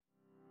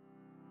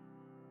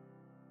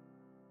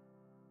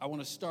I want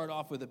to start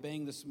off with a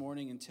bang this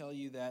morning and tell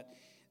you that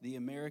the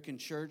American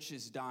church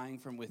is dying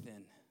from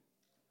within.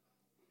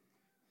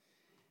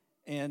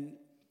 And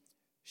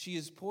she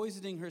is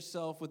poisoning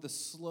herself with a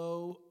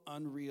slow,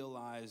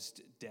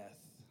 unrealized death.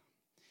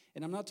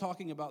 And I'm not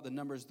talking about the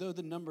numbers, though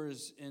the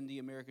numbers in the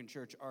American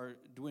church are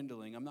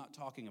dwindling. I'm not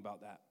talking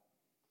about that.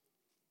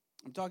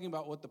 I'm talking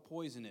about what the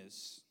poison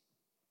is.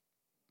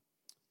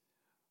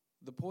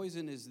 The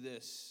poison is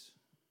this.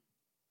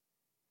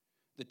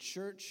 The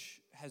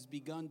church has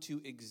begun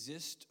to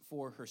exist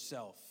for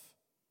herself.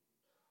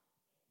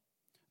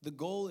 The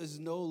goal is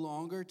no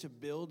longer to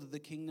build the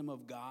kingdom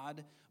of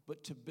God,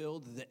 but to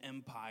build the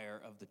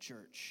empire of the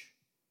church.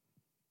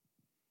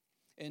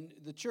 And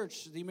the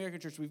church, the American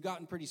church, we've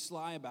gotten pretty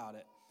sly about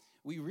it.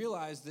 We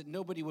realize that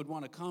nobody would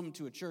want to come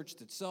to a church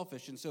that's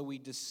selfish, and so we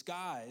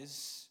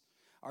disguise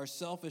our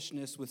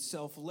selfishness with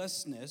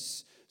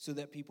selflessness so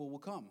that people will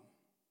come.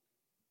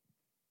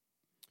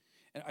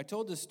 And I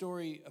told this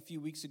story a few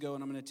weeks ago,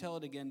 and I'm going to tell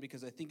it again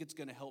because I think it's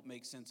going to help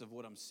make sense of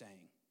what I'm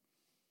saying.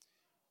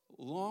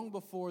 Long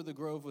before the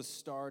Grove was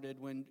started,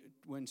 when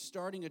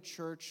starting a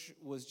church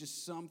was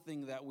just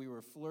something that we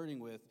were flirting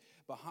with,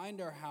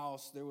 behind our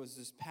house there was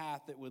this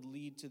path that would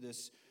lead to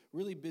this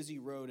really busy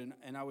road,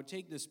 and I would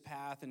take this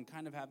path and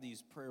kind of have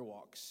these prayer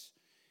walks.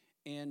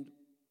 And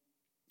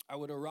I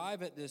would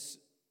arrive at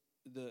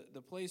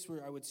the place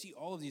where I would see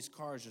all of these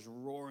cars just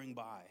roaring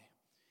by.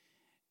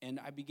 And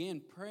I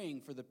began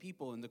praying for the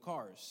people in the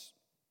cars.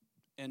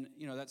 And,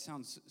 that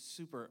sounds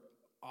super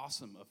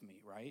awesome of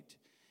me, right?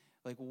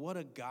 Like, what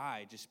a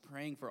guy just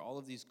praying for all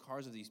of these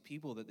cars of these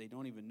people that they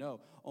don't even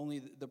know.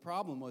 Only the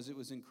problem was it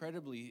was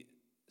incredibly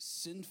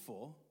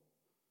sinful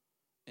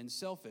and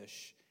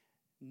selfish,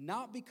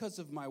 not because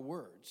of my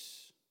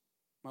words.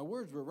 My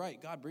words were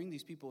right. God, bring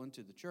these people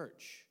into the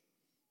church.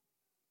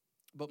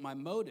 But my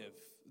motive,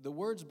 the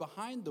words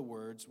behind the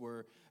words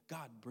were,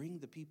 God, bring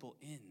the people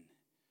in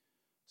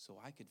so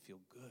I could feel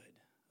good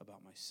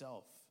about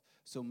myself,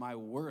 so my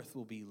worth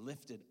will be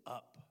lifted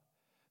up,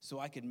 so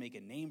I could make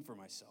a name for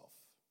myself.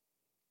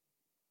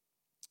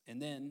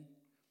 And then,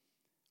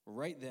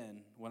 right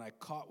then, when I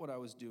caught what I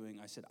was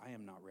doing, I said, I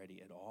am not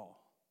ready at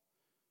all.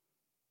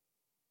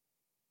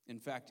 In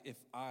fact, if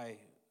I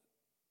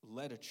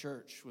led a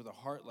church with a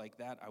heart like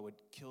that, I would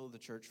kill the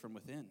church from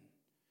within.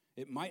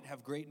 It might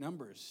have great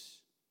numbers,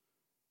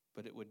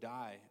 but it would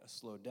die a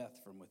slow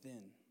death from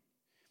within.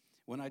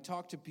 When I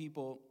talk to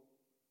people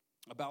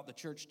about the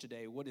church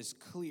today, what is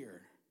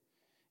clear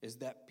is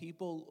that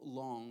people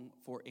long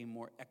for a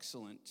more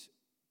excellent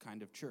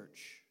kind of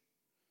church.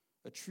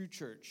 A true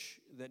church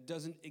that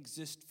doesn't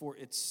exist for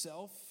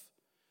itself,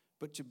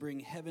 but to bring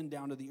heaven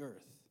down to the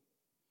earth.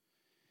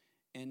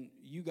 And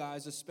you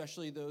guys,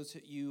 especially those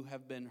that you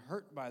have been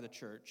hurt by the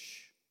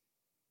church,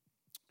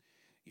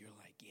 you're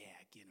like, yeah,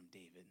 get him,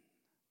 David.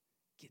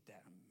 Get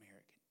that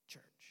American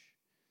church.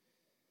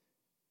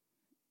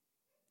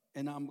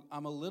 And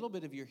I'm a little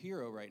bit of your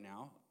hero right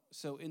now.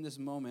 So in this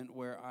moment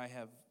where I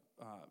have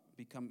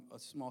become a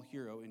small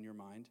hero in your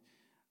mind,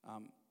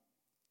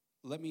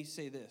 let me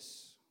say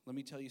this. Let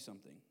me tell you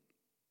something.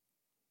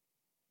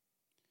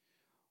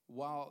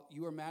 While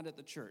you are mad at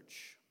the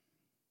church,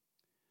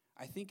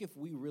 I think if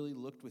we really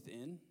looked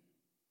within,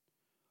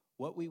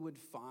 what we would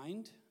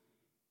find,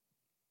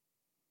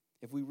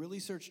 if we really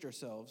searched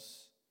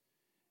ourselves,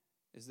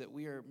 is that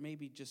we are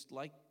maybe just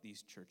like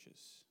these churches.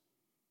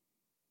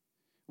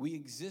 We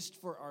exist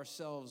for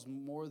ourselves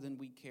more than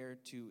we care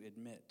to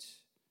admit.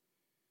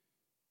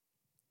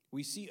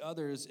 We see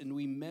others and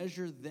we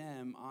measure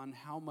them on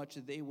how much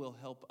they will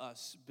help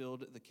us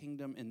build the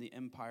kingdom and the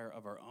empire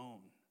of our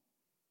own.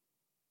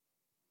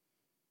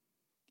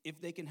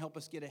 If they can help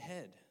us get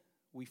ahead,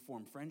 we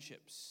form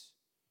friendships.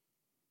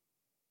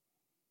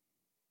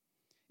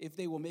 If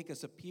they will make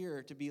us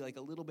appear to be like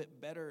a little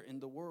bit better in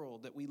the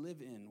world that we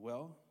live in,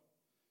 well,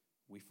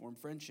 we form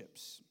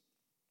friendships.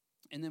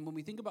 And then when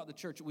we think about the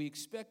church, we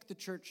expect the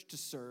church to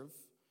serve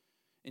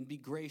and be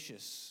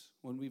gracious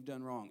when we've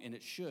done wrong, and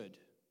it should.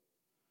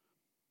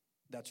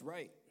 That's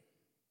right.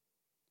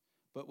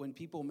 But when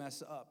people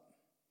mess up,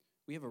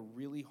 we have a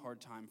really hard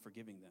time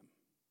forgiving them.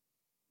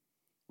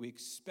 We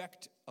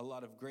expect a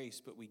lot of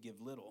grace, but we give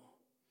little.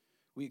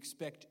 We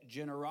expect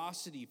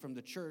generosity from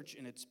the church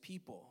and its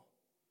people,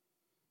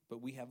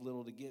 but we have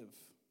little to give.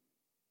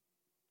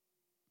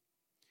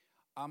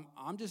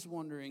 I'm just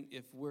wondering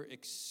if we're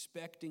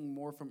expecting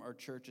more from our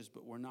churches,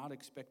 but we're not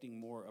expecting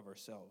more of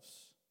ourselves.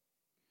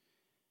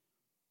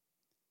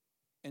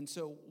 And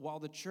so while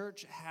the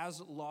church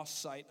has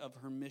lost sight of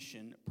her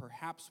mission,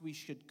 perhaps we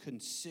should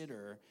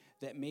consider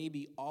that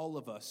maybe all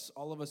of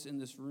us in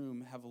this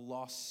room have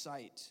lost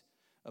sight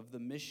of the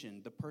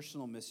mission, the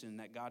personal mission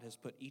that God has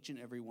put each and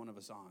every one of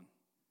us on.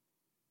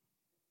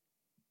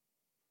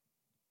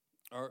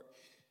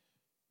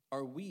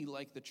 Are we,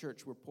 like the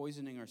church, we're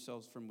poisoning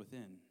ourselves from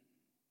within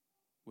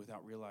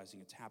without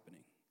realizing it's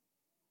happening?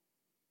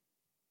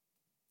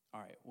 All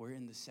right, we're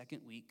in the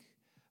second week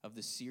of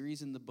the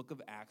series in the book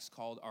of Acts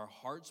called Our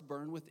Hearts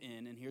Burn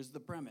Within, and here's the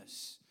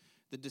premise.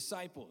 The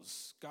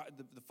disciples, God,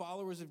 the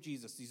followers of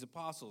Jesus, these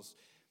apostles,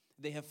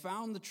 They have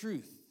found the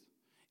truth,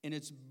 and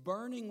it's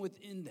burning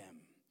within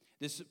them.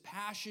 This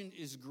passion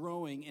is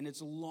growing, and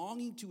it's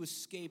longing to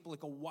escape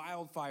like a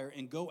wildfire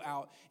and go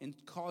out and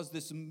cause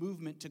this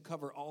movement to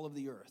cover all of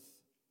the earth,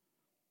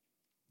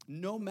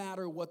 no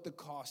matter what the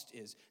cost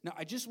is. Now,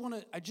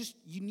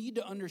 you need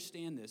to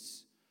understand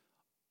this.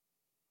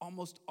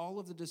 Almost all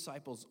of the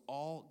disciples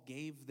all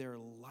gave their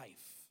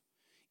life,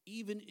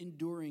 even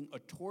enduring a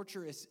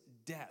torturous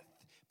death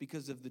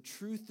because of the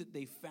truth that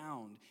they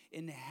found.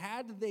 And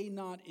had they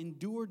not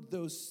endured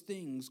those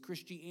things,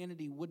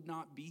 Christianity would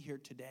not be here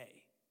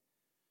today.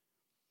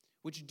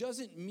 Which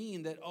doesn't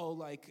mean that,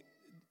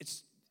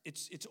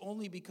 it's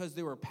only because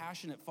they were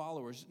passionate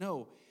followers.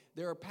 No,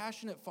 they are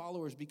passionate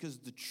followers because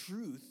the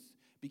truth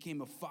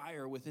became a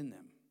fire within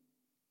them.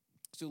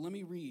 So let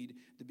me read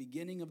the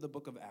beginning of the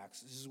book of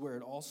Acts. This is where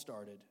it all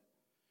started.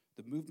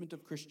 The movement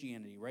of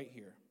Christianity right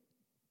here.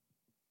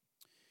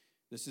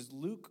 This is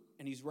Luke,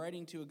 and he's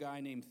writing to a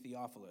guy named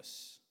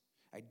Theophilus.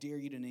 I dare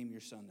you to name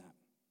your son that.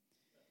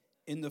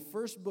 In the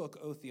first book,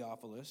 O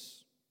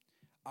Theophilus,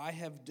 I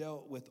have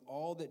dealt with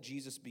all that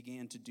Jesus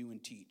began to do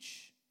and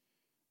teach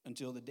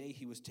until the day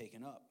he was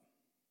taken up.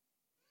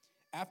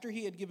 After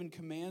he had given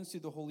commands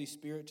through the Holy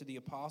Spirit to the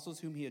apostles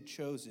whom he had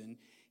chosen,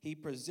 he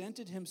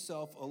presented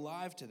himself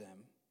alive to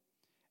them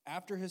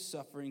after his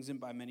sufferings and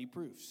by many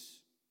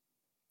proofs,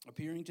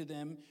 appearing to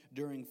them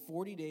during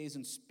 40 days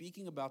and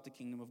speaking about the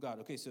kingdom of God.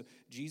 Okay, so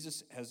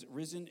Jesus has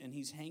risen and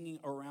he's hanging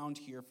around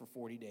here for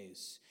 40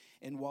 days.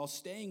 And while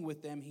staying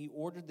with them, he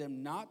ordered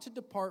them not to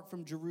depart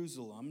from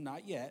Jerusalem,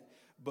 not yet,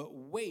 but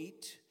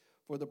wait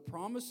for the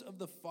promise of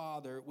the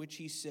Father, which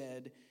he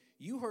said,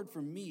 "You heard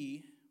from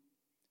me,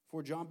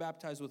 for John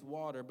baptized with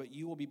water, but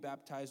you will be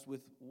baptized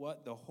with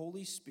what? The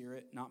Holy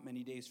Spirit not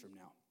many days from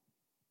now."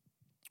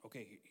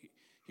 Okay,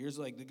 here's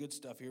like the good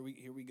stuff. Here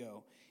we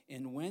go.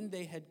 And when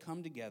they had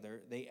come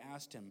together, they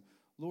asked him,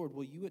 "Lord,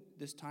 will you at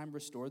this time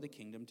restore the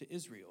kingdom to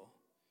Israel?"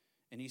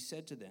 And he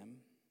said to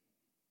them,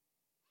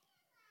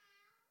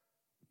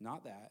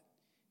 "Not that."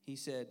 He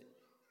said,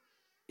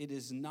 "It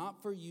is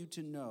not for you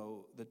to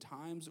know the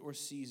times or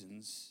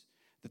seasons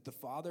that the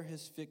Father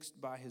has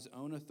fixed by his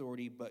own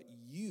authority, but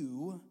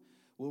you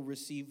will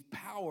receive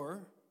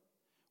power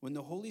when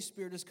the Holy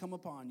Spirit has come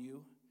upon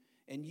you,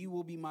 and you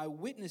will be my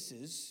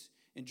witnesses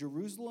in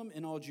Jerusalem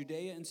and all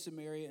Judea and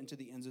Samaria and to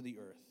the ends of the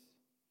earth."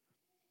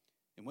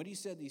 And when he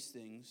said these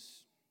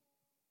things,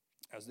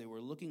 as they were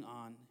looking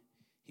on,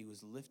 he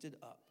was lifted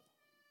up,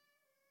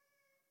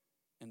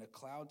 and a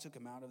cloud took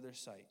him out of their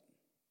sight.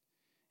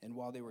 And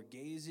while they were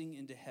gazing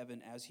into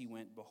heaven as he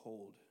went,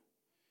 behold,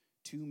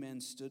 two men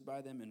stood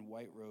by them in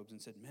white robes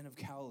and said, "Men of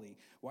Galilee,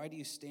 why do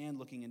you stand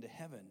looking into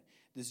heaven?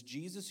 This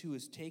Jesus who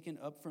is taken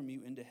up from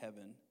you into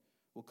heaven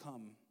will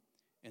come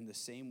in the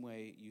same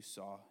way you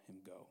saw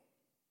him go."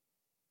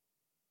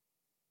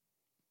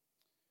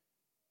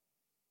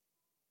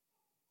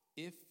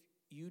 If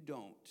you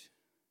don't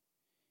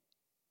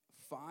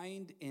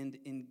find and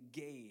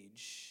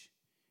engage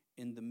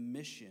in the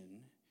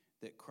mission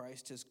that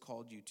Christ has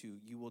called you to,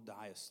 you will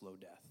die a slow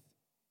death.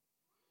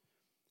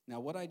 Now,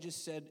 what I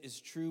just said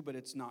is true, but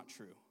it's not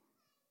true.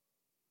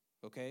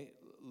 Okay?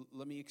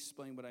 Let me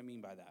explain what I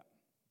mean by that.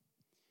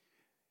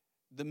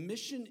 The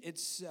mission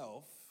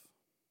itself,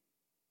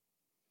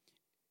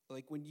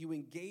 like when you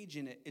engage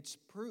in it, it's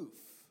proof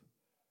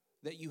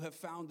that you have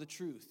found the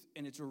truth,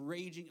 and it's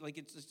raging, like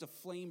it's just a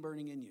flame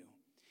burning in you.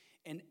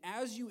 And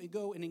as you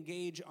go and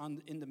engage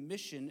in the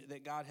mission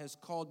that God has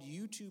called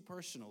you to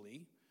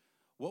personally,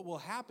 what will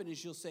happen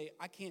is you'll say,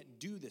 "I can't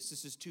do this.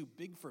 This is too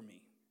big for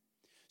me."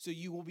 So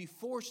you will be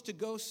forced to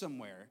go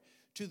somewhere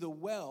to the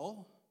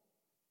well,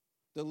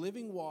 the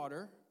living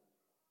water,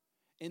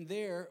 and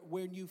there,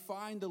 when you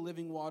find the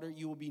living water,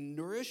 you will be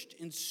nourished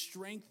and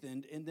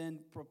strengthened and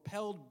then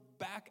propelled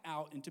back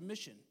out into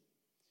mission,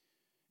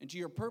 into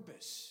your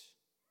purpose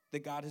that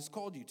God has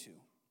called you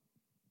to.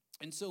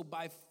 And so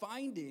by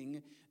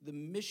finding the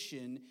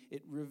mission,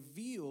 it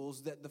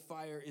reveals that the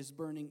fire is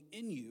burning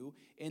in you.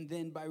 And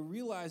then by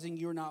realizing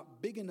you're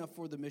not big enough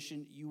for the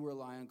mission, you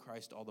rely on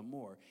Christ all the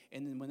more.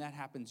 And then when that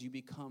happens, you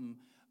become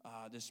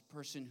this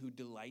person who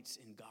delights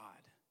in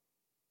God.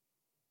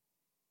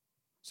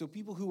 So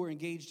people who are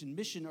engaged in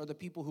mission are the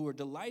people who are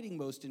delighting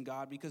most in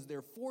God because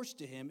they're forced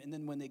to him. And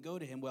then when they go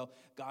to him, well,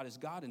 God is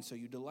God, and so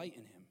you delight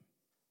in him.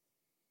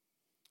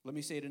 Let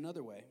me say it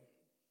another way.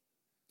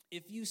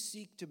 If you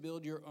seek to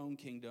build your own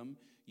kingdom,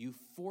 you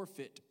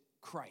forfeit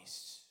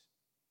Christ.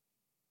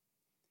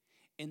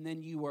 And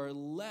then you are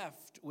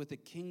left with a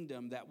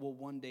kingdom that will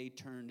one day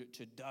turn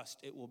to dust.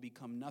 It will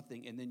become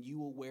nothing. And then you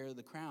will wear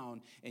the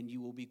crown and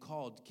you will be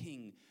called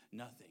King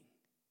Nothing.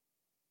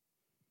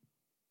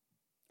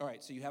 All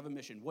right, so you have a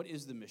mission. What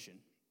is the mission?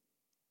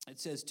 It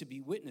says to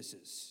be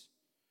witnesses.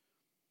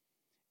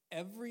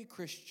 Every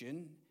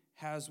Christian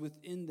has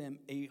within them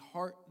a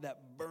heart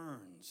that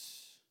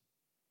burns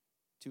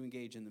to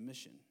engage in the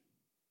mission.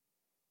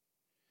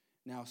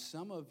 Now,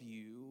 some of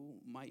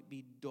you might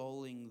be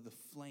dulling the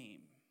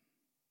flame.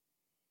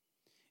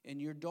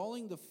 And you're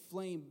dulling the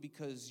flame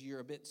because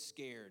you're a bit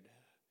scared,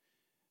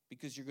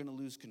 because you're going to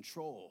lose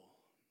control.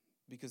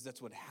 Because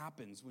that's what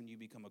happens when you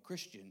become a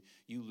Christian.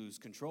 You lose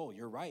control.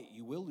 You're right.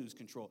 You will lose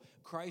control.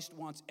 Christ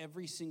wants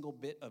every single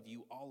bit of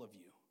you, all of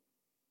you.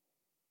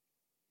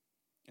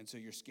 And so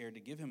you're scared to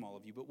give him all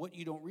of you. But what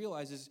you don't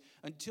realize is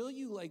until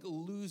you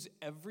lose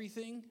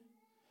everything,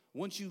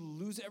 once you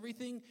lose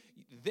everything,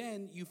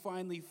 then you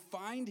finally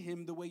find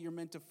him the way you're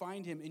meant to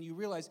find him. And you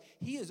realize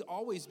he has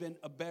always been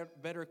a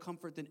better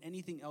comfort than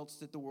anything else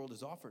that the world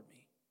has offered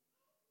me.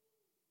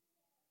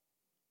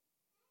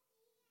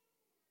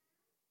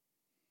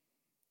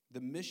 The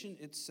mission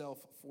itself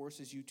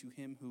forces you to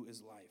him who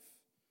is life.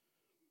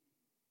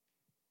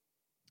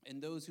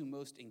 And those who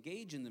most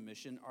engage in the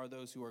mission are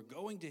those who are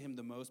going to him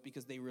the most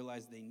because they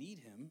realize they need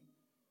him.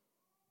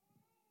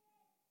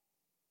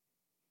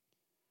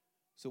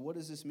 So what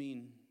does this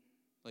mean?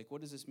 What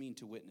does this mean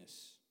to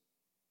witness?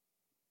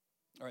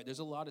 All right, there's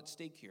a lot at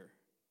stake here.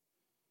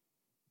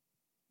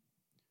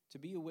 To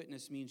be a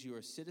witness means you are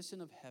a citizen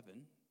of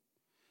heaven,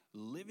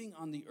 living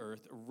on the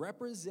earth,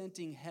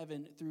 representing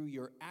heaven through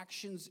your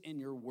actions and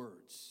your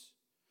words.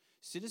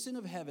 Citizen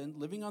of heaven,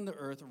 living on the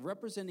earth,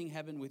 representing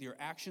heaven with your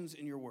actions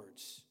and your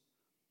words.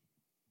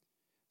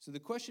 So the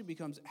question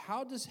becomes,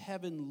 how does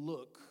heaven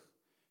look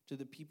to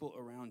the people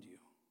around you?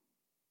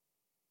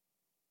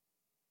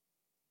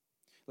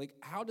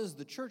 How does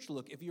the church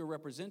look, if you're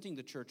representing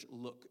the church,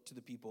 look to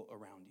the people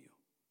around you?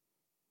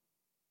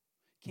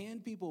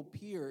 Can people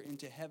peer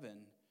into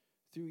heaven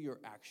through your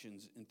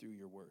actions and through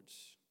your words?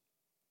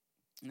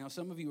 Now,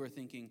 some of you are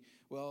thinking,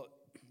 well,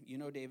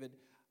 David,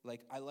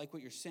 I like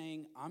what you're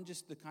saying. I'm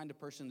just the kind of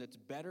person that's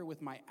better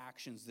with my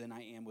actions than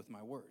I am with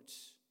my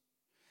words.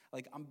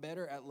 I'm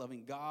better at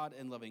loving God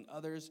and loving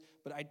others,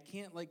 but I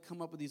can't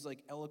come up with these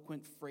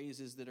eloquent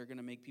phrases that are going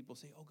to make people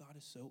say, oh, God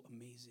is so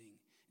amazing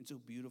and so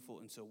beautiful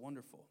and so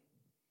wonderful.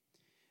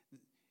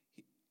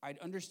 I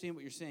understand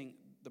what you're saying.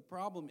 The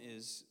problem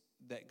is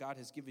that God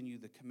has given you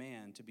the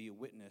command to be a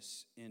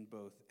witness in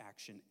both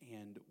action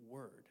and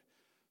word.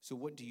 So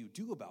what do you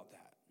do about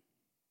that?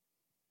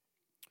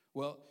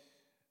 Well,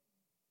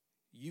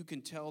 you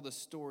can tell the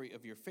story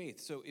of your faith.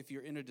 So if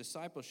you're in a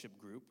discipleship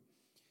group,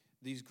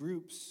 these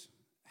groups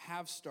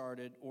have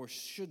started or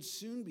should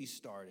soon be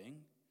starting.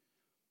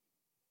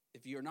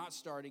 If you're not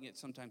starting it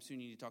sometime soon,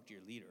 you need to talk to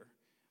your leader.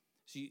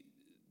 So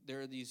there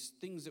are these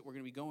things that we're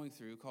going to be going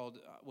through called,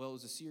 it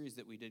was a series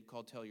that we did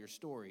called Tell Your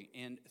Story.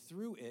 And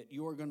through it,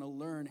 you're going to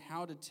learn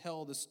how to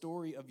tell the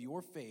story of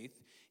your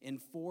faith in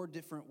 4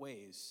 different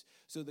ways.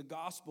 So the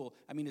gospel,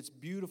 it's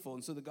beautiful.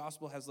 And so the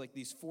gospel has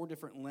these 4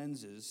 different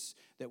lenses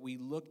that we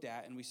looked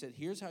at. And we said,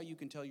 here's how you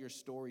can tell your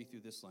story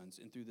through this lens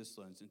and through this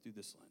lens and through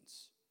this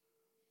lens.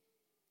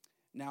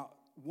 Now,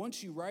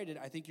 once you write it,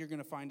 I think you're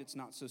going to find it's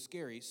not so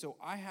scary. So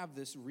I have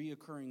this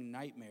reoccurring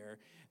nightmare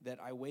that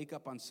I wake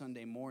up on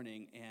Sunday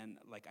morning and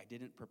I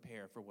didn't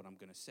prepare for what I'm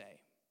going to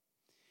say.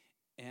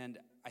 And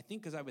I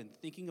think because I've been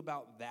thinking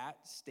about that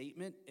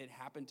statement, it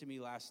happened to me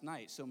last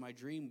night. So my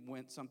dream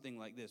went something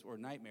like this, or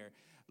nightmare,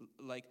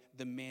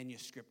 the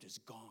manuscript is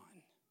gone.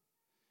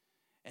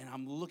 And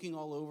I'm looking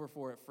all over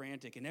for it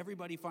frantic. And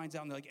everybody finds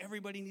out, and they're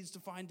everybody needs to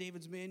find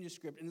David's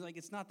manuscript. And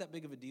it's not that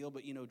big of a deal,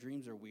 but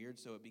dreams are weird.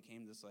 So it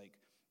became this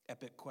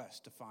epic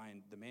quest to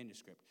find the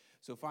manuscript.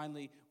 So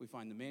finally, we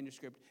find the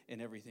manuscript,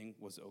 and everything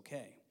was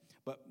okay.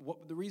 But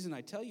the reason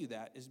I tell you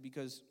that is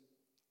because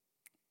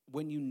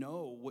when you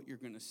know what you're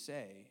going to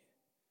say,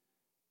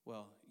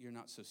 well, you're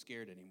not so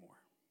scared anymore.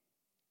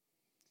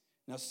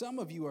 Now, some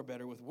of you are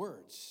better with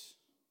words,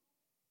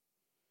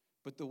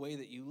 but the way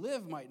that you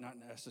live might not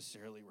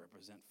necessarily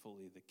represent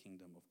fully the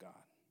kingdom of God.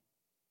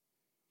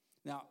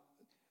 Now,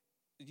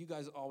 you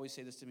guys always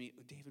say this to me,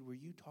 David, were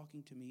you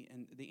talking to me?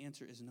 And the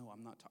answer is no,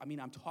 I'm not.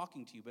 I'm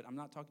talking to you, but I'm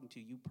not talking to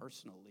you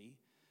personally.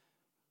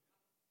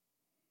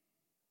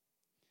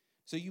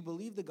 So you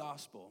believe the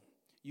gospel.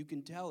 You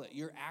can tell it.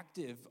 You're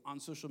active on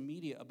social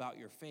media about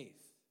your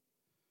faith,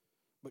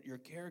 but your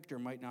character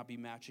might not be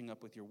matching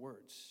up with your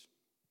words.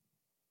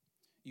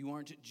 You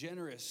aren't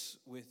generous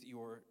with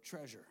your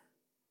treasure.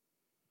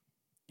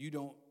 You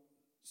don't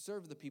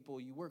serve the people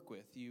you work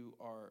with. You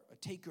are a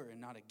taker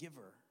and not a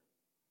giver.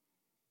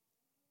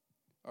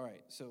 All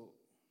right, so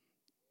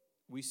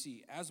we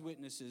see, as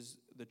witnesses,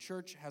 the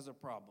church has a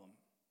problem,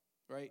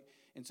 right?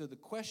 And so the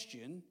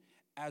question,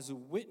 as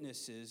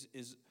witnesses,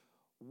 is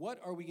what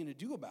are we going to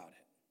do about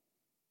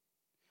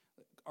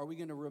it? Are we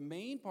going to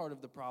remain part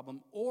of the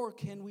problem, or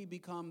can we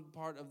become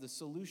part of the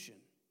solution?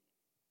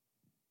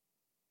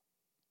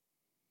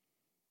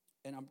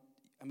 And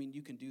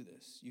you can do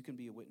this. You can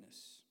be a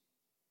witness.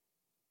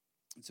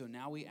 And so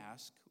now we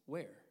ask,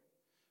 where?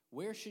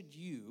 Where should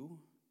you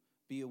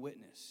be a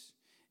witness?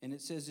 And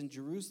it says in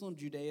Jerusalem,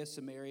 Judea,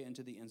 Samaria, and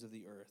to the ends of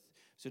the earth.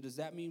 So does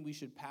that mean we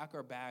should pack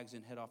our bags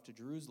and head off to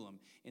Jerusalem?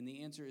 And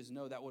the answer is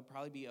no. That would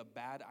probably be a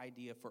bad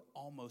idea for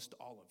almost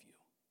all of you.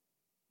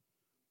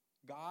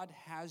 God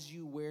has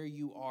you where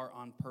you are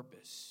on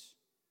purpose.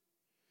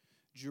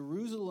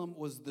 Jerusalem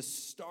was the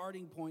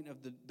starting point of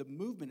the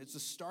movement. It's the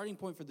starting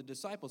point for the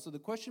disciples. So the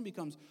question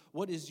becomes,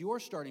 what is your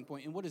starting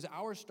point and what is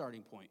our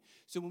starting point?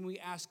 So when we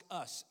ask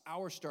us,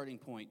 our starting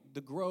point,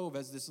 the Grove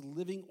as this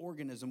living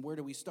organism, where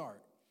do we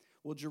start?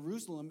 Well,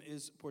 Jerusalem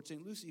is Port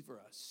St. Lucie for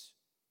us.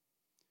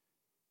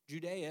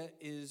 Judea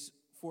is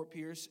Fort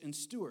Pierce and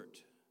Stewart.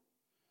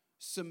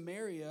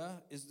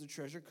 Samaria is the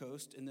Treasure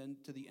Coast and then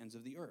to the ends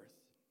of the earth.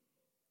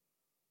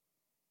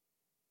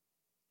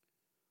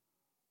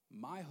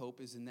 My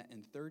hope is in that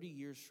in 30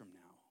 years from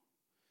now,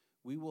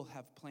 we will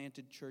have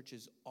planted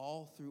churches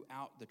all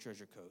throughout the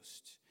Treasure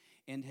Coast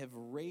and have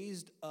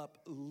raised up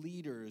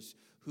leaders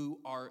who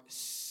are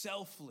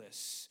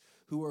selfless,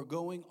 who are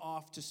going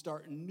off to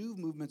start new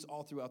movements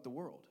all throughout the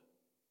world.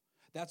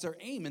 That's our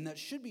aim, and that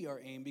should be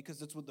our aim because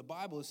that's what the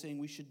Bible is saying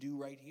we should do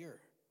right here.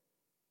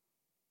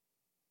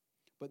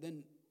 But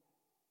then,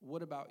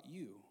 what about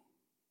you?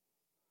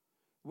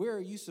 Where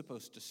are you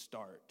supposed to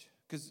start?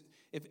 Because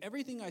if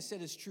everything I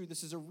said is true,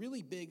 this is a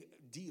really big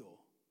deal.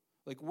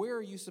 Like, where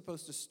are you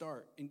supposed to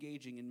start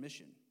engaging in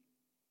mission?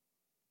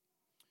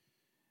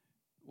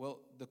 Well,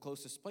 the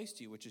closest place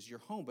to you, which is your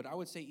home. But I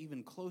would say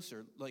even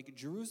closer. Like,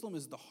 Jerusalem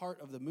is the heart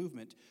of the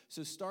movement.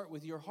 So start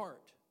with your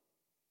heart.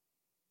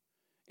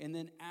 And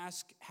then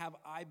ask, have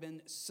I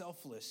been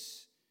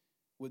selfless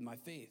with my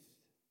faith?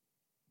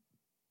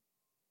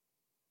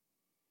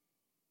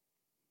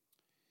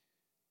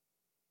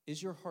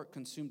 Is your heart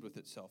consumed with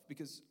itself?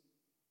 Because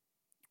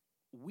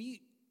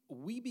we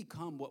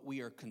become what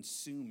we are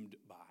consumed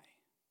by.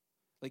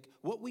 Like,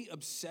 what we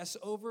obsess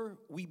over,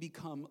 we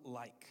become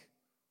like.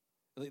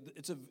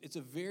 It's a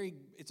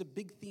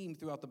big theme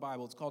throughout the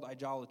Bible. It's called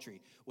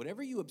idolatry.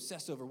 Whatever you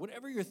obsess over,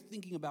 whatever you're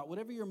thinking about,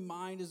 whatever your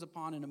mind is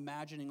upon and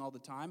imagining all the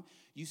time,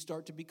 you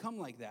start to become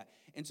like that.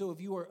 And so if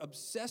you are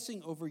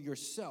obsessing over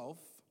yourself,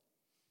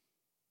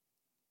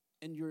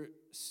 and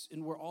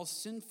we're all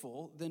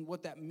sinful, then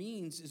what that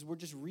means is we're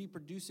just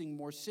reproducing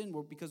more sin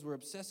because we're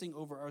obsessing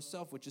over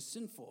ourselves, which is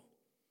sinful.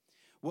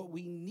 What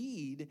we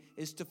need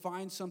is to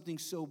find something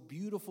so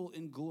beautiful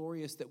and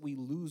glorious that we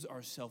lose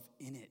ourselves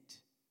in it.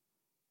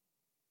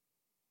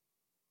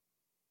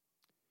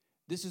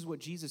 This is what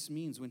Jesus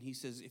means when he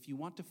says, if you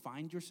want to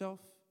find yourself,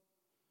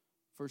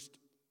 first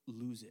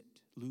lose it.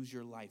 Lose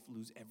your life,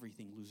 lose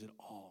everything, lose it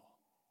all.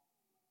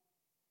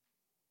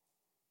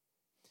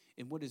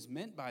 And what is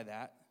meant by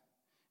that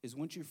is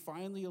once you're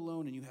finally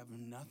alone and you have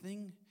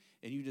nothing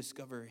and you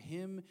discover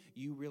him,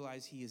 you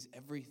realize he is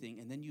everything,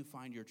 and then you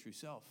find your true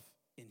self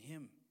in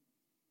him.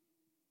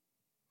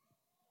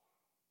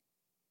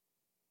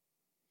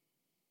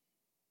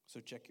 So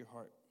check your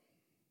heart.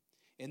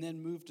 And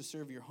then move to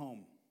serve your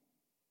home.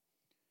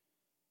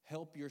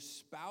 Help your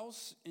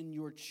spouse and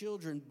your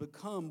children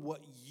become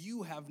what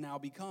you have now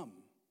become.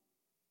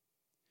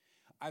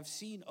 I've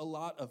seen a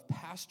lot of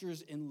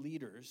pastors and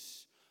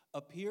leaders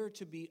appear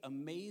to be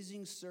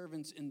amazing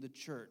servants in the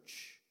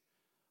church,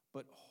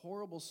 but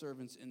horrible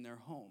servants in their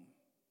home.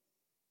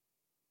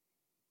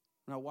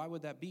 Now, why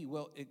would that be?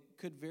 Well, it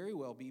could very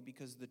well be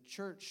because the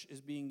church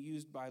is being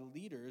used by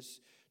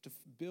leaders to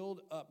build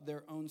up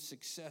their own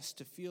success,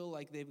 to feel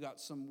like they've got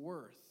some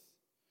worth,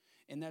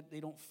 and that they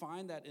don't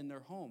find that in their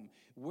home.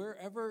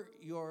 Wherever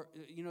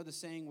the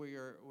saying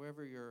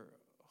wherever your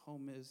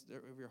home is,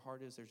 wherever your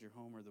heart is, there's your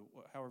home,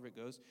 or however it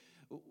goes.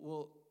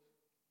 Well,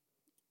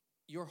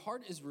 your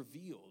heart is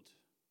revealed,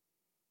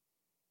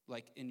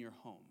 like, in your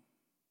home.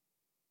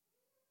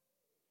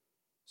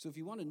 So if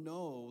you want to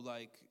know,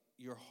 like,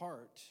 your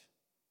heart,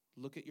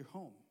 look at your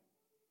home.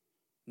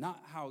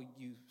 Not how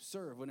you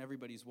serve when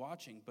everybody's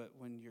watching, but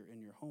when you're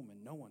in your home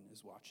and no one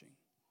is watching.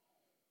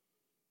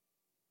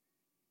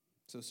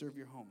 So serve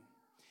your home.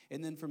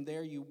 And then from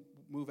there, you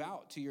move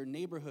out to your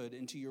neighborhood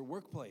and to your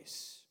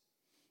workplace.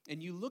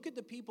 And you look at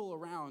the people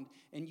around,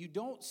 and you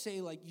don't say,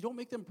 like, you don't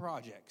make them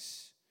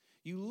projects.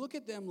 You look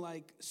at them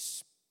like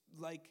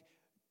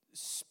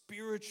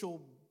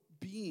spiritual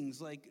beings.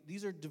 Like,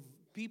 these are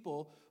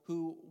people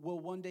who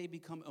will one day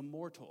become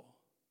immortal.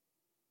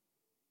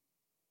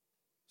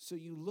 So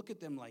you look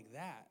at them like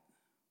that.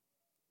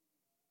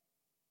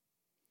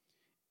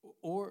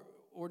 Or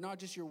not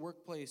just your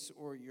workplace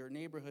or your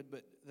neighborhood,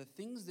 but the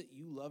things that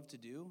you love to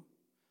do.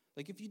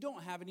 Like, if you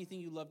don't have anything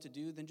you love to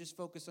do, then just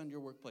focus on your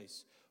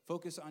workplace.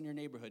 Focus on your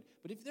neighborhood.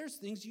 But if there's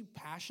things you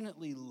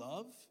passionately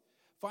love,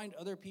 find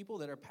other people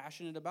that are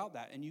passionate about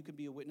that, and you could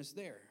be a witness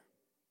there.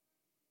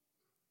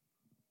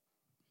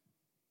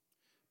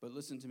 But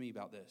listen to me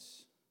about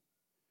this.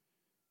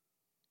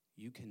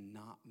 You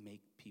cannot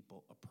make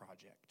people a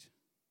project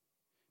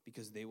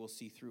because they will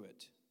see through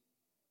it.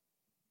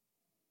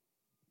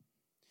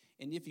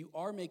 And if you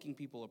are making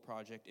people a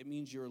project, it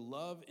means your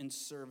love and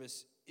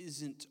service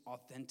isn't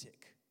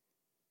authentic.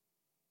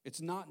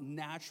 It's not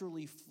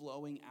naturally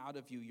flowing out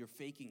of you. You're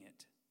faking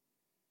it.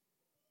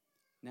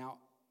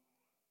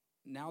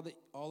 Now that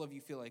all of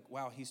you feel like,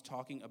 wow, he's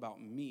talking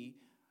about me,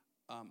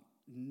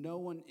 no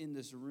one in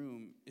this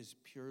room is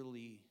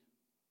purely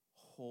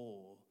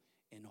whole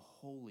and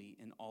holy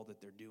in all that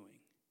they're doing,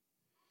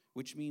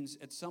 which means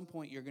at some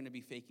point you're going to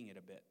be faking it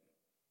a bit.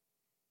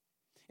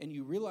 and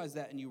you realize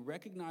that and you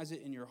recognize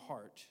it in your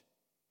heart,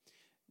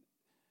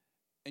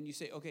 and you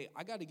say, okay,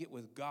 I got to get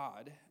with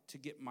God to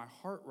get my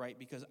heart right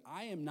because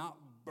I am not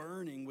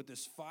burning with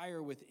this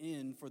fire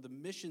within for the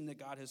mission that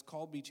God has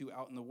called me to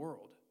out in the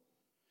world.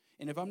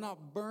 And if I'm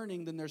not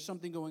burning, then there's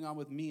something going on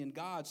with me and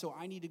God, so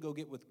I need to go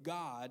get with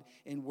God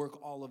and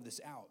work all of this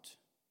out.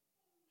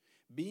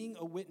 Being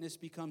a witness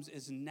becomes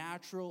as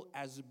natural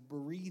as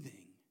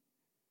breathing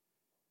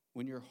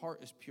when your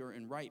heart is pure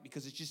and right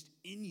because it's just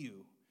in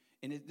you,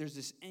 and there's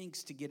this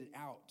angst to get it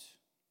out.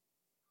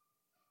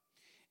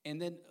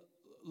 And then,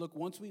 look,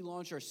 once we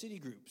launch our city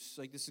groups,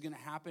 like this is going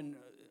to happen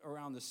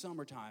around the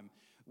summertime,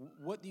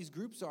 what these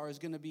groups are is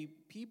going to be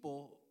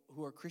people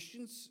who are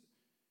Christians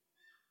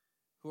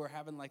who are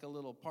having like a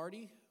little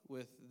party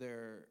with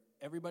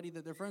everybody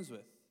that they're friends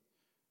with.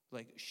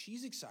 Like,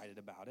 she's excited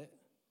about it.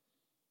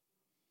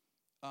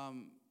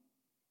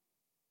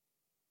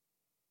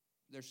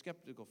 They're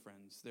skeptical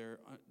friends. They're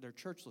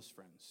churchless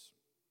friends.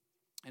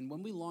 And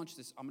when we launch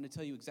this, I'm going to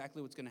tell you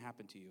exactly what's going to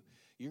happen to you.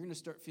 You're going to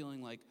start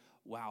feeling like,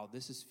 wow,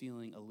 this is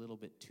feeling a little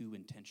bit too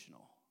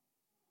intentional.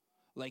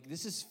 Like,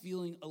 this is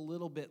feeling a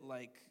little bit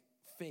like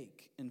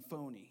fake and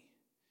phony.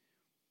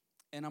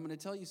 And I'm going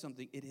to tell you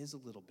something, it is a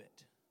little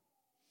bit.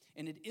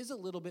 And it is a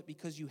little bit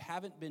because you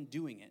haven't been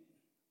doing it,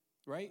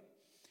 right?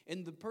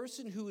 And the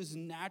person who is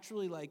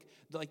naturally like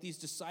these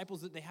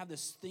disciples, that they have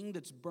this thing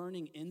that's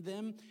burning in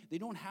them, they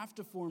don't have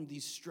to form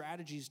these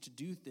strategies to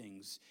do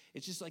things.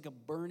 It's just like a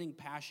burning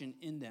passion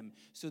in them.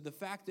 So the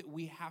fact that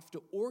we have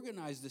to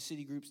organize the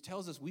city groups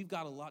tells us we've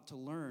got a lot to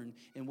learn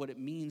in what it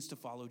means to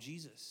follow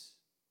Jesus.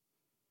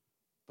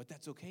 But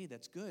that's okay,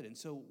 that's good. And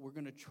so we're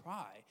going to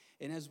try.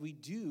 And as we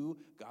do,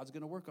 God's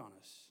going to work on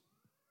us.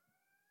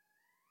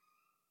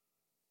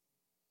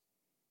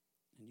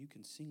 And you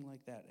can sing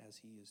like that as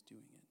he is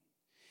doing it.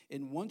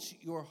 And once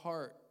your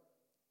heart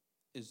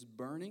is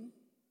burning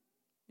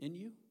in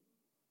you,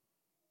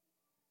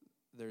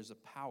 there's a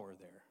power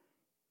there.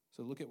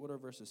 So look at what our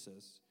verse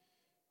says.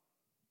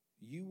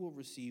 You will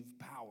receive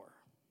power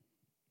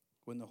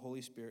when the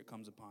Holy Spirit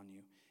comes upon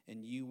you,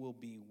 and you will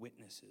be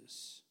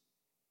witnesses.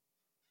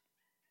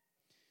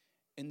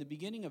 In the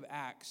beginning of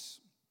Acts,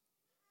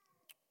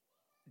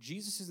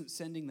 Jesus isn't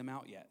sending them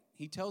out yet.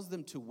 He tells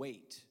them to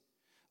wait.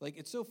 Like,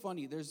 it's so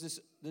funny. There's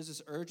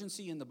this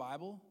urgency in the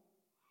Bible,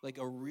 like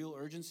a real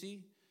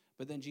urgency,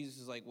 but then Jesus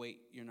is like,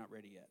 wait, you're not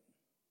ready yet.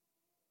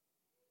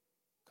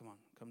 Come on,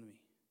 come to me.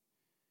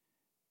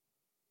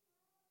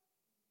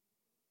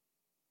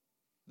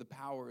 The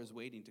power is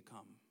waiting to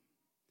come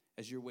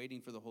as you're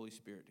waiting for the Holy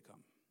Spirit to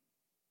come.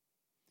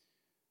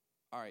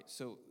 All right,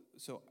 so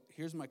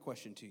here's my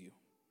question to you.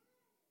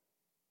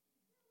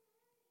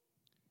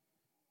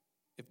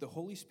 If the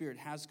Holy Spirit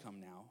has come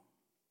now,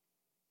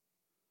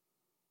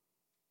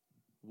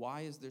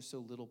 why is there so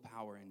little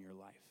power in your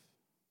life?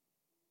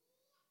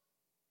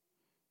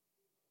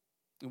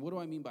 And what do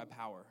I mean by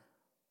power?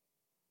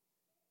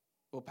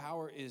 Well,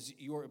 power is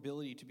your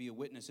ability to be a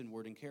witness in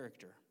word and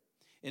character.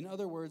 In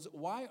other words,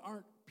 why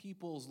aren't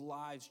people's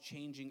lives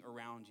changing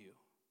around you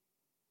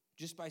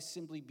just by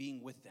simply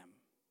being with them?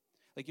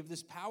 Like, if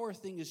this power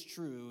thing is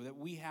true, that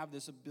we have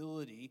this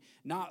ability,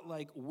 not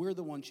like we're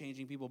the one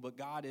changing people, but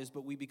God is,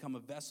 but we become a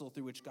vessel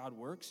through which God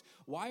works,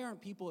 why aren't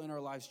people in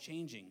our lives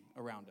changing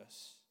around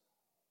us?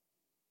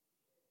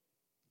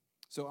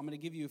 So I'm going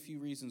to give you a few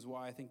reasons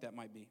why I think that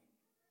might be.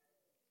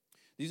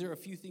 These are a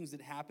few things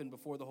that happen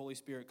before the Holy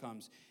Spirit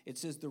comes. It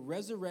says, the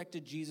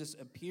resurrected Jesus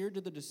appeared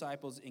to the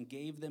disciples and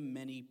gave them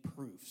many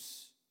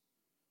proofs.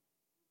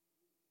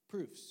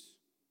 Proofs.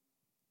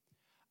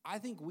 I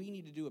think we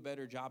need to do a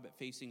better job at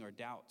facing our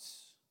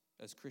doubts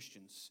as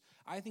Christians.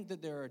 I think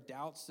that there are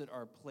doubts that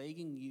are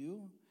plaguing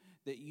you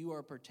that you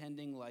are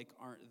pretending like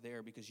aren't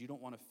there because you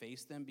don't want to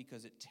face them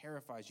because it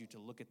terrifies you to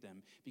look at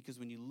them. Because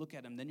when you look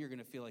at them, then you're going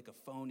to feel like a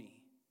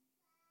phony.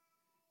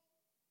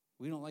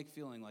 We don't like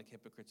feeling like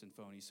hypocrites and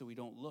phonies, so we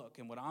don't look.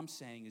 And what I'm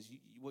saying is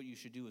what you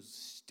should do is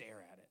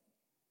stare at it.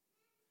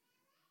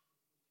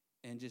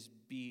 And just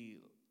be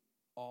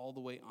all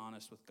the way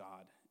honest with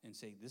God and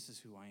say, this is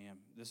who I am.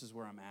 This is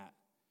where I'm at.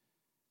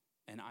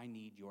 And I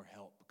need your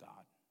help,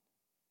 God.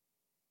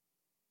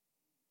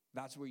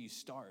 That's where you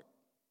start.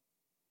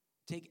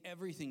 Take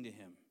everything to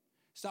him.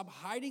 Stop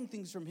hiding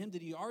things from him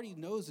that he already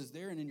knows is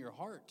there and in your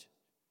heart.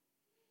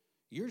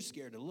 You're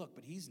scared to look,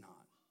 but he's not.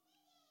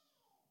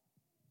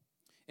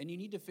 And you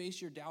need to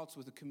face your doubts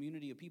with a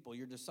community of people,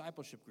 your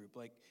discipleship group,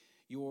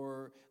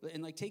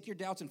 take your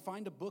doubts and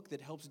find a book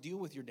that helps deal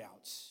with your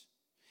doubts.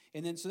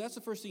 And then, so that's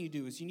the first thing you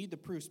do is you need the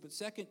proofs. But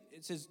second,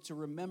 it says to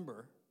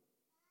remember.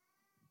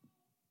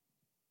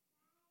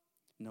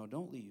 No,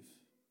 don't leave.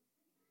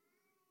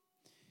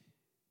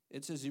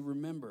 It says you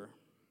remember.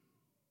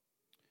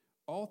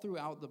 All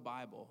throughout the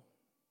Bible,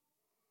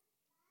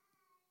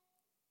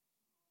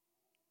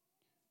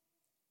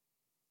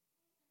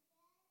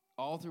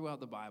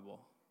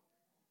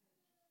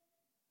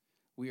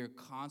 we are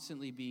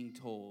constantly being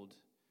told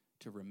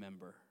to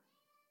remember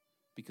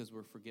because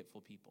we're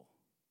forgetful people.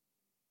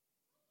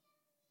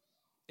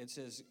 It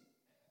says,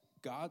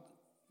 God,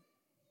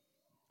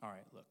 all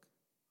right, look,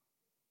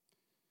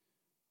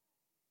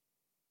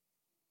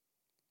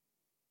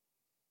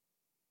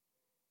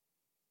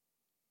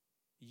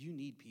 you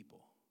need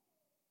people.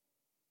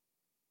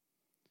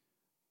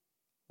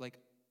 Like,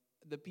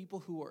 the people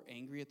who are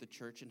angry at the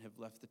church and have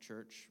left the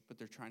church, but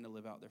they're trying to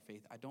live out their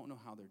faith, I don't know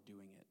how they're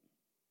doing it.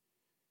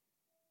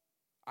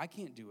 I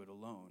can't do it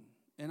alone.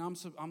 And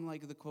I'm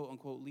like the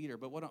quote-unquote leader,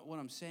 but what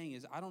I'm saying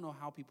is I don't know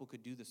how people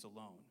could do this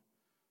alone.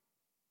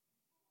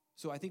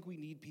 So I think we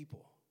need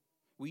people.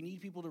 We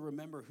need people to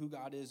remember who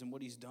God is and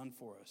what he's done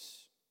for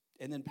us.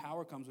 And then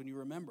power comes when you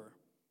remember.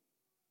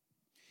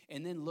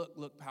 And then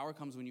look, power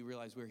comes when you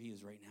realize where he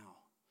is right now.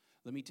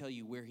 Let me tell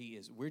you where he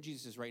is, where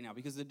Jesus is right now.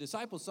 Because the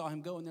disciples saw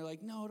him go, and they're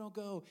like, no, don't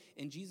go.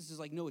 And Jesus is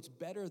like, no, it's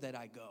better that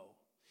I go.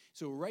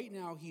 So right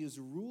now, he is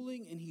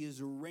ruling and he is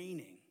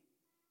reigning.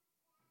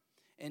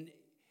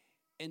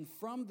 And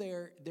from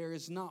there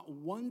is not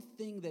one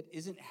thing that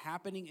isn't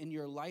happening in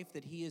your life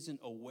that he isn't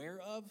aware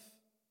of.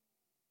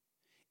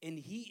 And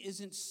he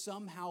isn't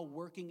somehow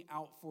working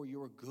out for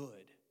your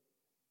good.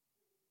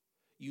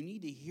 You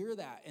need to hear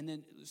that. And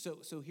then,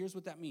 so here's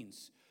what that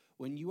means.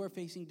 When you are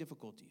facing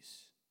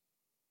difficulties,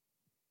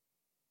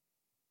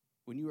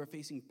 when you are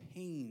facing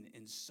pain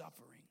and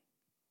suffering,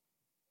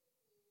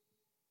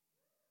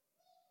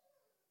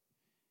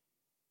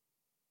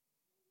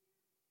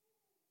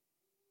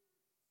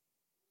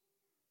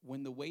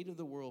 when the weight of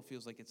the world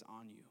feels like it's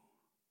on you,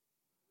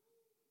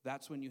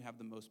 that's when you have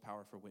the most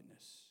power for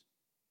witness.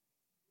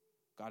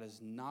 God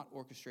has not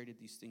orchestrated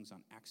these things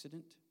on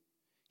accident.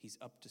 He's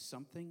up to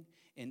something.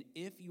 And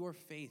if your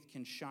faith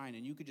can shine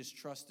and you could just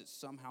trust that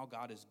somehow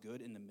God is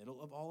good in the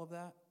middle of all of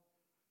that,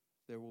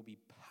 there will be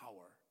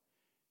power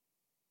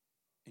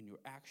in your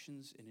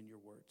actions and in your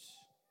words.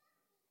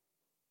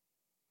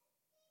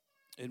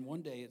 And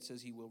one day it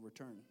says he will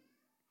return.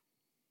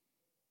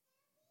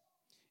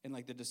 And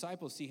like the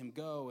disciples see him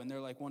go and they're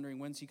like wondering,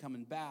 when's he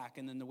coming back?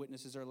 And then the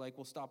witnesses are like,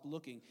 well, stop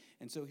looking.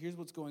 And so here's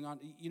what's going on.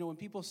 You know, when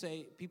people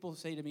say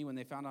to me when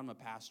they found out I'm a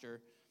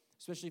pastor,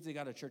 especially if they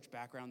got a church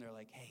background, they're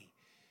like, hey,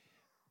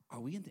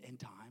 are we in the end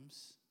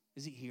times?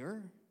 Is he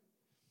here?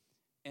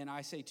 And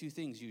I say two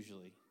things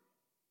usually.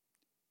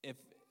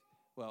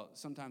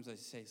 Sometimes I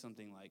say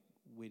something like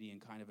witty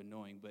and kind of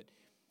annoying, but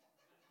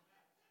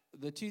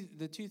the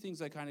two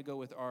things I kind of go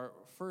with are,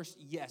 first,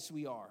 yes,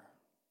 we are.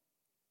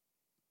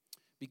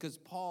 Because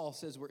Paul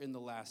says we're in the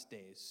last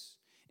days.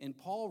 And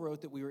Paul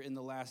wrote that we were in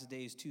the last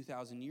days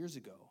 2,000 years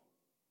ago.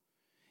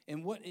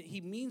 And what he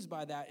means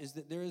by that is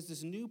that there is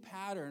this new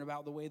pattern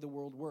about the way the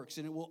world works.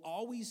 And it will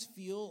always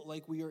feel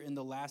like we are in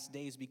the last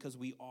days because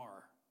we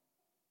are.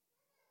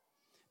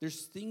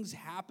 There's things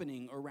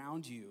happening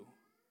around you.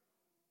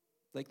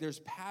 Like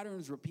there's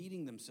patterns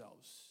repeating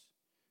themselves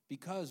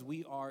because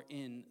we are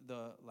in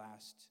the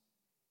last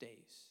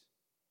days.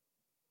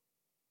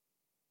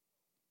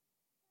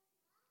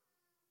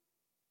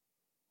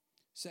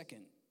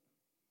 Second,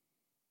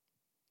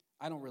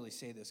 I don't really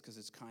say this because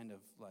it is kind of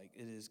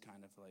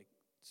like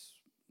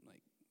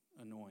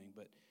annoying,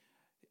 but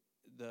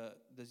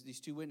these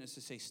two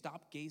witnesses say,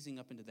 stop gazing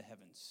up into the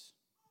heavens.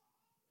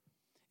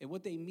 And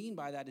what they mean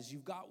by that is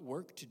you've got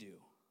work to do.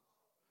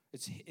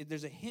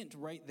 There's a hint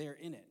right there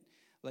in it,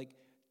 like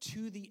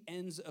to the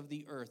ends of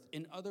the earth.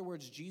 In other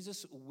words,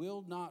 Jesus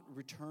will not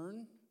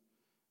return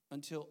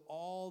until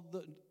all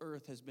the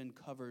earth has been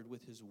covered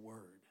with his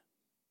word.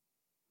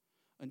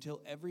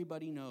 Until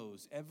everybody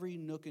knows, every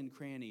nook and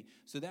cranny.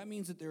 So that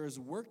means that there is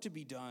work to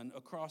be done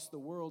across the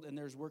world, and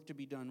there's work to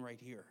be done right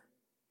here.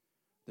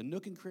 The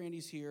nook and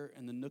crannies here,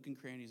 and the nook and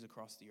crannies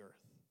across the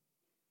earth.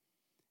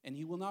 And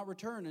he will not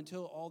return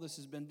until all this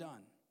has been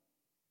done.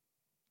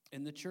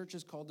 And the church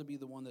is called to be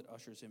the one that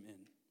ushers him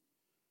in.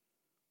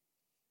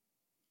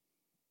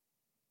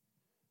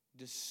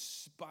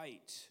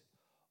 Despite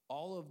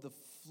all of the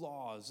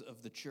flaws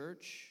of the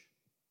church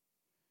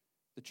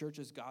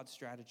is God's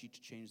strategy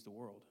to change the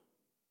world.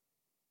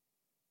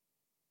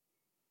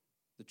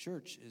 The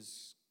church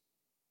is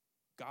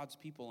God's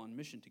people on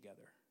mission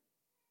together.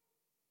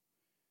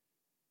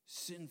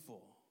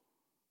 Sinful,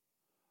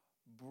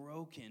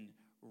 broken,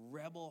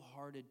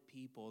 rebel-hearted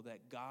people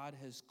that God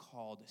has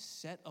called,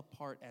 set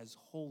apart as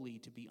holy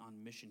to be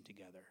on mission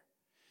together.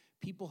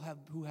 People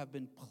who have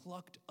been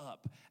plucked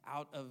up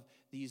out of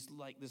this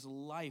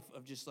life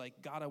of just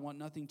like, God, I want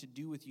nothing to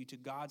do with you, to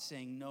God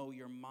saying, no,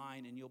 you're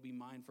mine and you'll be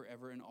mine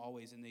forever and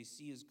always. And they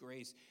see his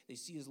grace, they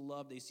see his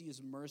love, they see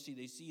his mercy,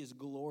 they see his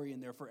glory,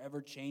 and they're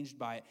forever changed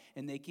by it.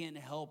 And they can't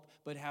help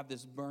but have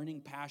this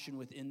burning passion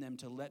within them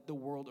to let the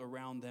world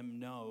around them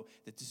know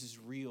that this is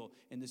real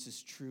and this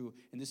is true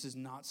and this is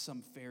not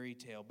some fairy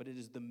tale, but it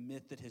is the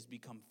myth that has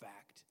become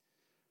fact.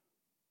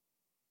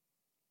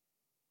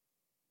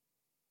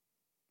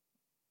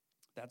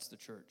 That's the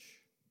church.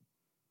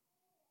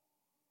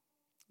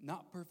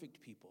 Not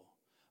perfect people,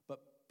 but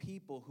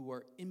people who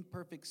are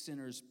imperfect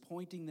sinners,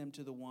 pointing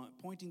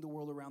the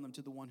world around them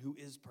to the one who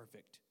is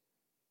perfect,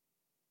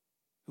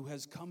 who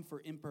has come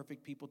for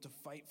imperfect people to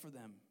fight for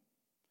them,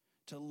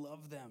 to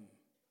love them.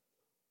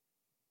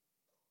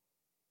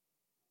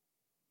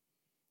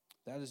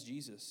 That is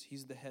Jesus.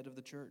 He's the head of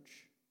the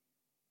church.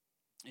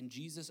 And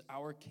Jesus,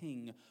 our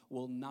King,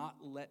 will not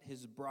let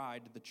his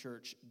bride, the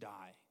church,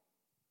 die.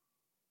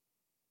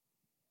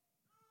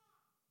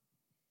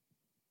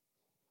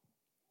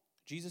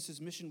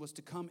 Jesus' mission was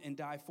to come and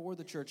die for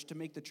the church, to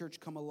make the church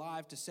come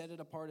alive, to set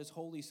it apart as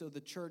holy so the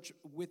church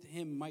with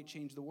him might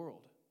change the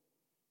world.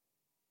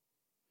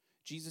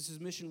 Jesus'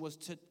 mission was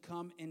to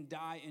come and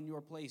die in your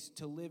place,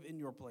 to live in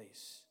your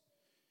place.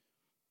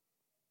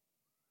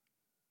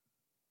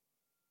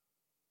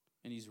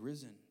 And he's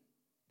risen.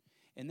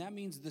 And that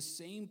means the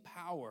same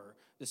power,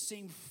 the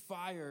same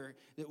fire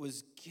that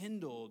was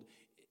kindled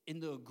in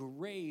the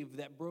grave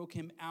that broke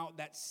him out,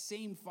 that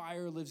same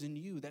fire lives in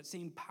you. That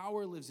same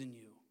power lives in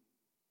you.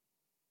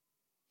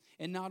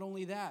 And not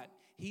only that,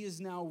 he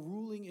is now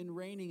ruling and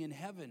reigning in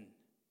heaven.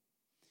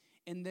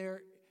 And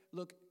there,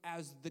 look,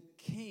 as the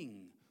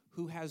king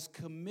who has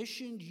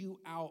commissioned you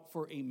out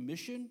for a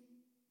mission,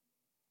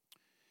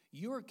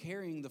 you are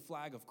carrying the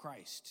flag of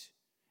Christ.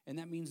 And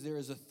that means there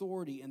is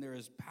authority and there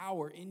is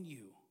power in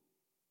you.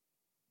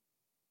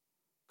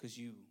 Because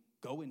you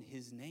go in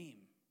his name.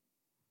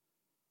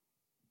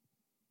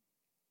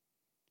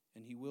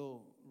 And he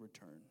will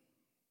return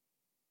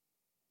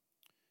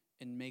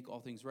and make all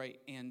things right.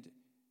 And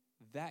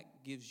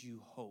that gives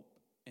you hope.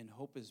 And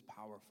hope is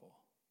powerful.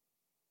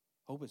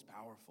 Hope is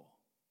powerful.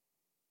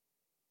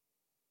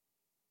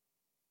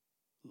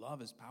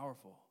 Love is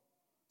powerful.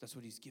 That's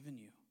what he's given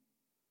you.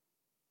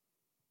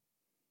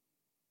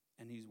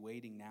 And he's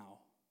waiting now.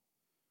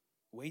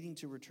 Waiting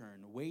to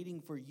return,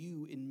 waiting for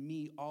you and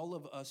me, all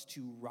of us,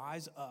 to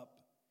rise up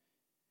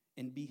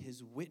and be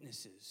his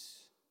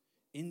witnesses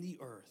in the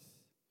earth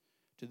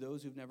to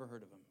those who've never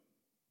heard of him.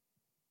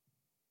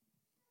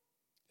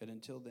 And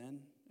until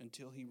then,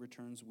 until he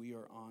returns, we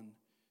are on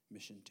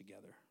mission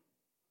together.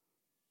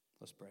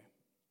 Let's pray.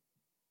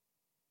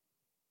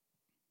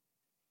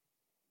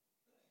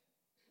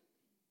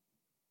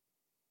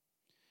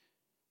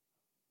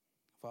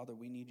 Father,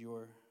 we need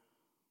you.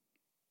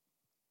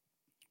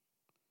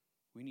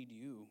 We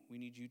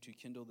need you to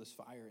kindle this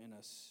fire in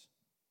us,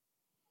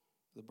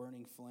 the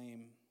burning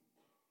flame,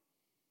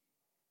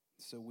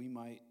 so we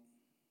might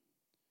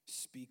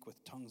speak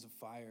with tongues of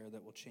fire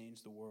that will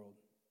change the world,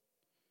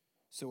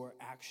 so our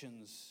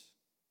actions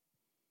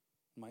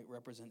might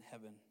represent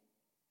heaven.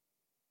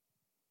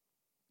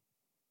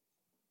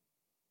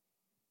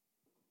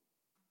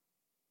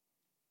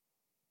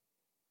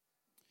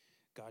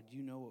 God,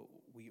 you know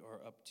what we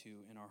are up to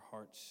in our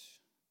hearts.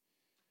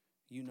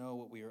 You know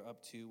what we are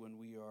up to when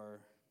we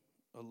are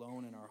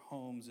alone in our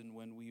homes and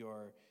when we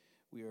are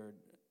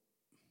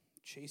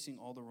chasing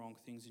all the wrong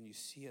things, and you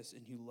see us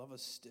and you love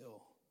us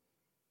still.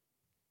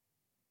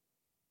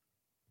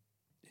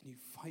 And you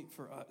fight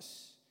for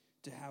us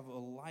to have a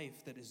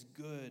life that is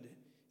good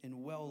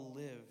and well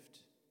lived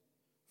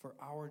for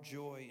our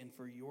joy and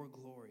for your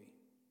glory.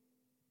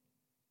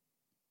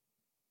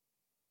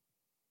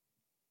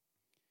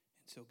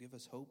 And so give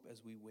us hope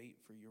as we wait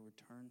for your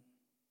return.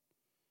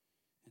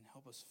 And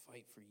help us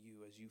fight for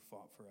you as you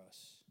fought for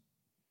us.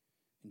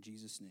 In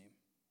Jesus' name,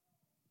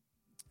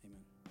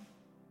 amen.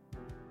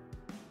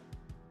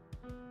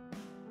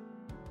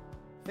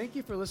 Thank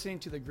you for listening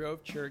to the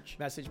Grove Church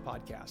Message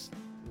Podcast.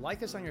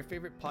 Like us on your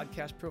favorite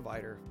podcast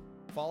provider.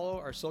 Follow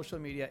our social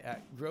media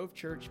at Grove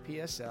Church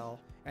PSL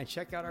and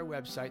check out our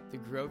website,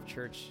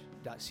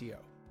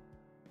 thegrovechurch.co.